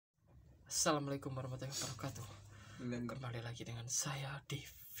Assalamualaikum warahmatullahi wabarakatuh. Kembali lagi dengan saya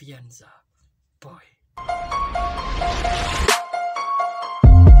Devianza Boy.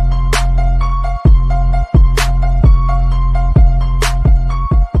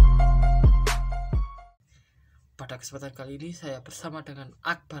 Pada kesempatan kali ini saya bersama dengan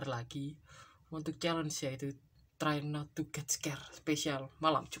Akbar lagi untuk challenge, yaitu try not to get scared spesial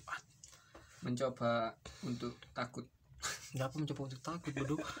malam Jumat. Mencoba untuk takut. Nggak apa mencoba untuk takut,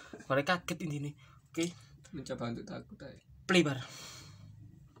 bodoh. Mereka kaget ini nih. Oke. Mencoba untuk takut aja. Play bar.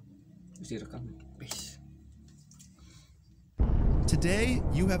 Mesti rekam. Peace. Today,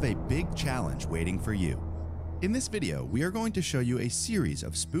 you have a big challenge waiting for you. In this video, we are going to show you a series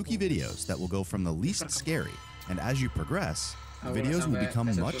of spooky videos that will go from the least scary, and as you progress, the videos will become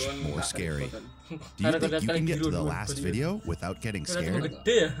much more scary. Do you think you can get to the last video without getting scared?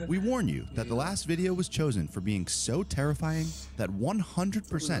 We warn you that the last video was chosen for being so terrifying that 100%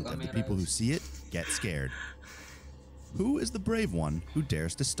 of the people who see it get scared. Who is the brave one who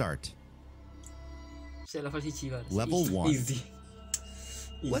dares to start? Level 1.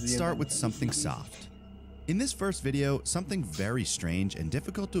 Let's start with something soft. In this first video, something very strange and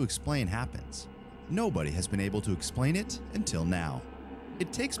difficult to explain happens. Nobody has been able to explain it until now.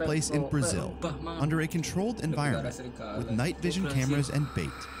 It takes place in Brazil, under a controlled environment, with night vision cameras and bait.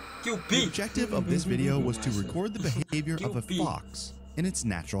 The objective of this video was to record the behavior of a fox in its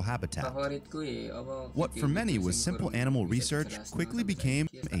natural habitat. What for many was simple animal research quickly became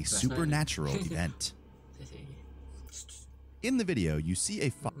a supernatural event. In the video, you see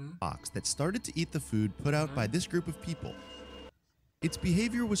a fox that started to eat the food put out by this group of people. Its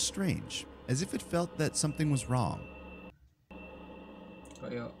behavior was strange, as if it felt that something was wrong.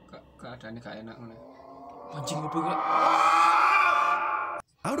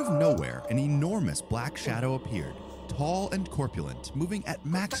 Out of nowhere, an enormous black shadow appeared, tall and corpulent, moving at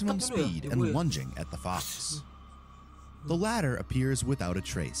maximum speed and lunging at the fox. The latter appears without a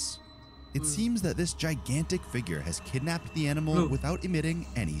trace. It seems that this gigantic figure has kidnapped the animal without emitting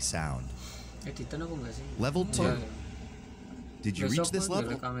any sound. Level 2. Did you reach this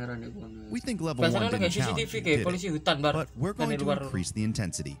level? We think level 1 didn't challenge you, did it? But we're going to increase the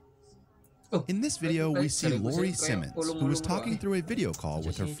intensity. In this video, we see Lori Simmons, who was talking through a video call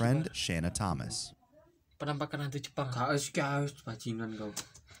with her friend Shanna Thomas.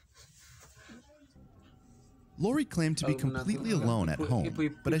 Lori claimed to be completely alone at home,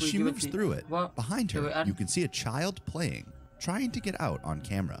 but as she moves through it, behind her, you can see a child playing, trying to get out on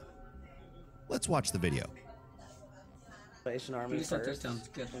camera. Let's watch the video. Army first and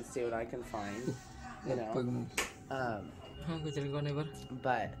see what I can find, you know. But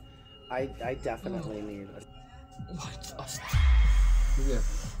I definitely need a...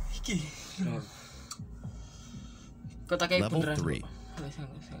 Level 3.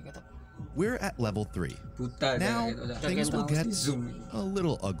 We're at level 3. Now, things will get a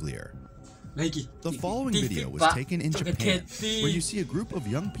little uglier. The following video was taken in Japan, where you see a group of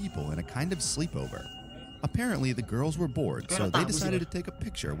young people in a kind of sleepover. Apparently, the girls were bored, so they decided to take a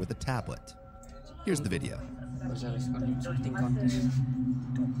picture with a tablet. Here's the video.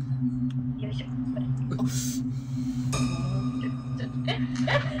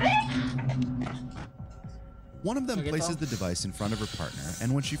 One of them places the device in front of her partner,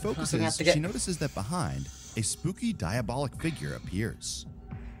 and when she focuses, she notices that behind, a spooky, diabolic figure appears.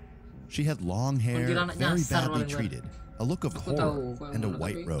 She had long hair, very badly treated, a look of horror, and a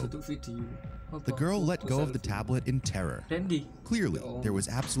white robe. The girl let go of the tablet in terror. Clearly, there was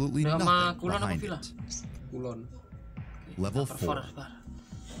absolutely nothing behind it. Level 4.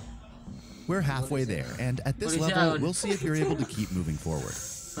 We're halfway there, and at this level, we'll see if you're able to keep moving forward.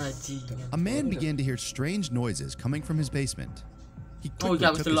 A man began to hear strange noises coming from his basement. He quickly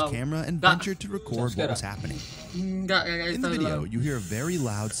took his camera and ventured to record what was happening. In the video, you hear a very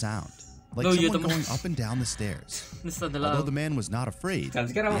loud sound, like someone going up and down the stairs. Although the man was not afraid, the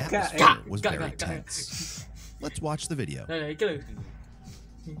atmosphere was very tense. Let's watch the video. Alright, here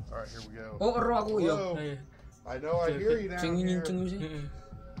we go. Hello. I know I hear you down here.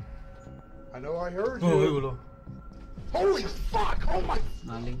 I know I heard you. Holy fuck! Oh my...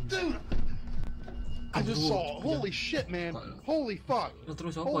 Dude! I just saw it. Holy shit, man. Holy fuck.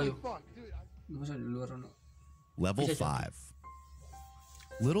 Holy fuck, dude. Level 5.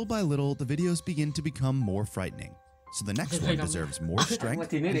 Little by little, the videos begin to become more frightening, so the next one deserves more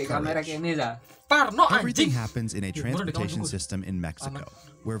strength and courage. Everything happens in a transportation system in Mexico,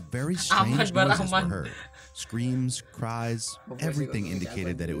 where very strange noises were heard. Screams, cries, everything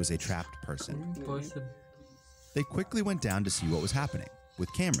indicated that it was a trapped person. They quickly went down to see what was happening,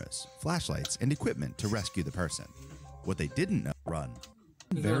 with cameras, flashlights, and equipment to rescue the person. What they didn't know, run.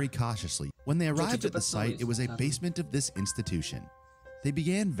 very cautiously. When they arrived at the site, it was a basement of this institution. They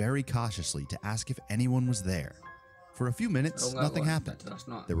began very cautiously to ask if anyone was there. For a few minutes, nothing happened.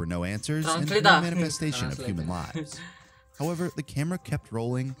 There were no answers and no manifestation of human lives. However, the camera kept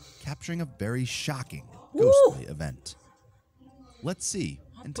rolling, capturing a very shocking, ghostly event. Let's see,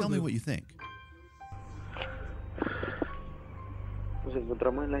 and tell me what you think. Nos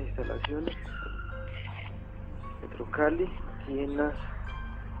encontramos en las instalaciones Metro Cali,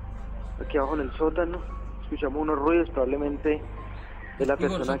 aquí abajo en el sótano. Escuchamos unos ruidos, probablemente de la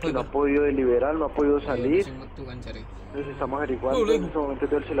persona que no ha podido deliberar, no ha podido salir. Entonces estamos averiguando. En este momento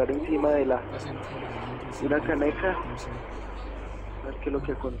tengo el celular encima de una caneca. A ver qué es lo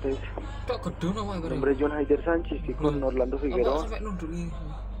que acontece. Mi nombre es John Haider Sánchez, estoy con Orlando Figueroa.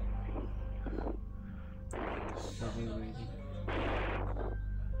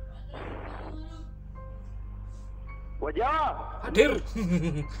 ¡Guayaba! Hadir.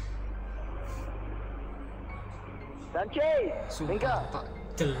 ¡Sánchez! ¡Venga! Pak,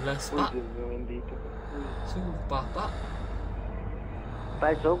 jelas, Uy, Pak. Dios mío bendito. Sumpah, Pak.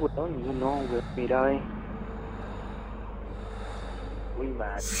 Para eso, weón, no, weón, mira, ve. Uy,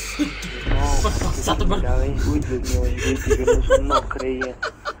 madre. Satu, No, mira, ve. Uy, Dios mío bendito, yo no, eso no creía.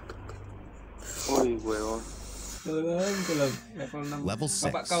 Uy, weón. Level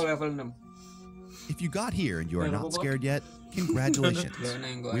 6. If you got here and you are not scared yet, congratulations.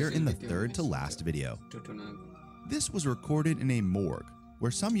 We're in the third to last video. This was recorded in a morgue,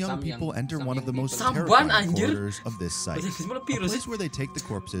 where some young people enter one of the most terrifying corridors of this site. A place where they take the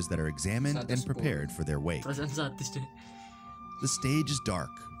corpses that are examined and prepared for their wake. The stage is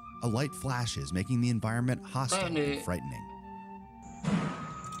dark. A light flashes, making the environment hostile and frightening.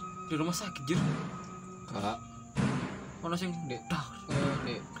 Di rumah sakit, Jir. Mana sing dah.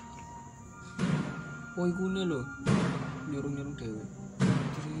 Oh, ikune lho. Nyurung-nyurung dhewe.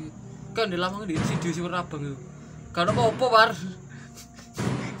 Kan di lamang di video si warna abang itu. Gak ada apa-apa, Par.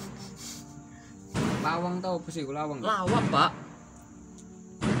 Lawang tau apa sih lawang? Lawang, Pak.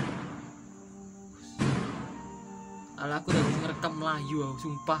 Ala aku udah bisa ngerekam Melayu,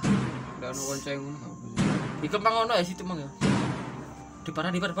 sumpah. Ndak ono konco yang ngono. Iku mang ono ya situ mang ya. Di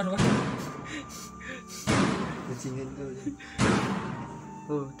parah. Bajingan tuh.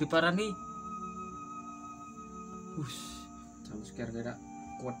 Oh, di parah nih. Jam scare kira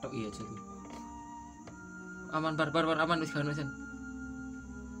kotok iya jadi. Aman bar aman wis gak sen.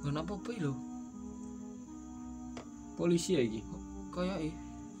 Ngono apa lho? Polisi ya iki. Kayak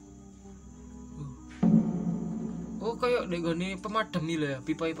Oh, kayak nek gone pemadam iki lho ya,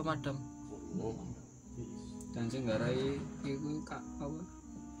 pipa pemadam. Oh. Dan sing garai iku apa?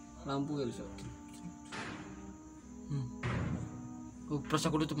 Lampu ya iso. Oh, pas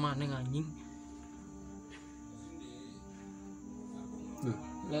aku tutup maneh anjing. Loh,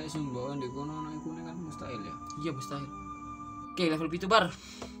 lek sing mbok ndek kono ana ikune kan mustahil ya? Iya, mustahil. Oke, level 7 bar.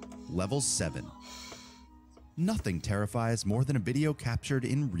 Level 7. Nothing terrifies more than a video captured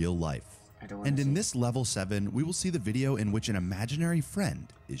in real life. And in this level 7, we will see the video in which an imaginary friend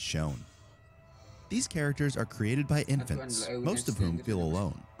is shown. These characters are created by infants, most of whom feel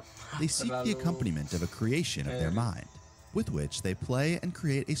alone. They seek the accompaniment of a creation of their mind, with which they play and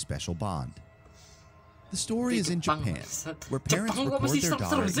create a special bond. The story is in Japan, where parents record their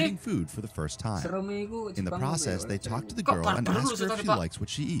daughter eating food for the first time. In the process, they talk to the girl and ask her if she likes what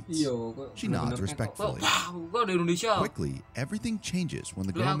she eats. She nods respectfully. Quickly, everything changes when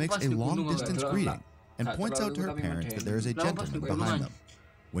the girl makes a long-distance greeting and points out to her parents that there is a gentleman behind them.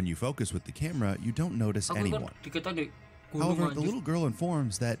 When you focus with the camera, you don't notice anyone. However, the little girl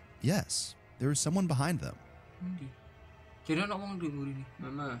informs that, yes, there is someone behind them.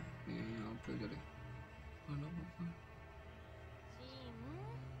 Mama, apa jadi?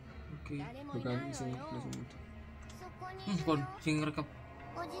 Oke. Bukan sini, Kon sing rekam.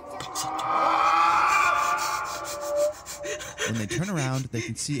 When they turn around, they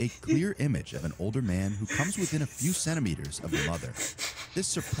can see a clear image of an older man who comes within a few centimeters of the mother. This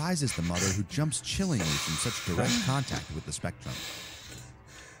surprises the mother, who jumps chillingly from such direct contact with the spectrum.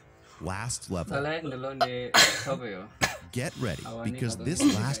 Last level. Get ready, because this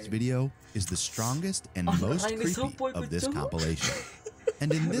last video is the strongest and most creepy of this compilation.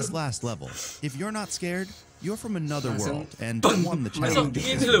 And in this last level, if you're not scared, you're from another world and won the challenge.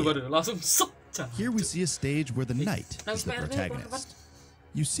 Here we see a stage where the knight is the protagonist.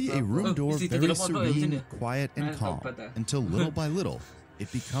 You see a room door very serene, quiet, and calm, until little by little, it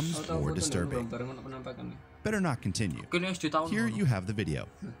becomes more disturbing. Better not continue. Here you have the video.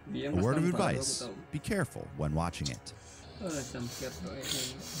 A word of advice, be careful when watching it. Jumper kok ini.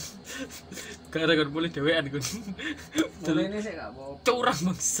 Gara-gara boleh dewean Gun. Mulai ini sih gak apa-apa. Curang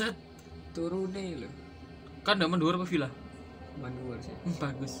bangsat. Turune lho. Kan ndak menduar apa villa? Menduar sih.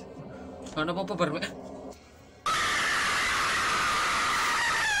 Bagus. Karena apa bar.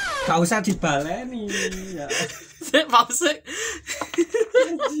 Gak usah dibaleni ya. Sik pause.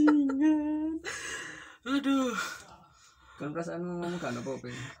 Bajingan. Aduh. Kan perasaanmu ngomong kan apa-apa.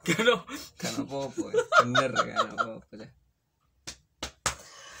 Kan apa-apa. Bener kan apa-apa deh.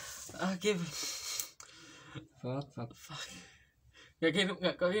 Oke. Fuck.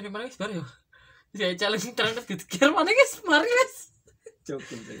 Gak kau ini mana guys baru ya? Saya challenge terhadap gitu. Kira mana guys? Mari guys.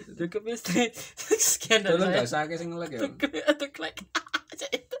 Cukup ya. Sekian dari saya. Tolong gak usah sing nge-like ya. Atau like.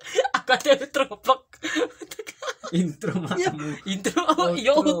 Aku ada intro vlog. Intro matamu. Intro. Oh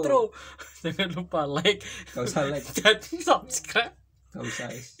iya outro. Jangan lupa like. Gak usah like. Dan subscribe. Gak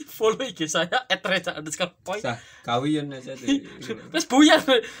usah. Follow IG saya @reza_point. Kawian aja deh. Terus buyar.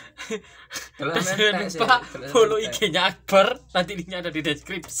 Jangan lupa follow IG-nya Akbar. Nanti linknya ada di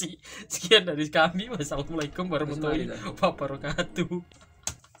deskripsi. Sekian dari kami. Wassalamualaikum warahmatullahi wabarakatuh.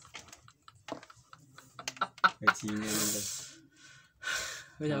 Bajingan.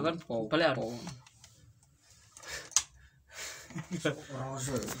 Ya kan balik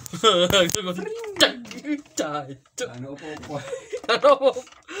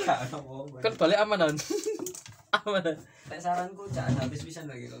kan balik amanan. Saranku jangan habis pisan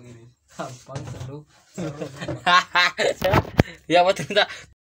lagi kok ini. Gampang seru. Ya betul tak.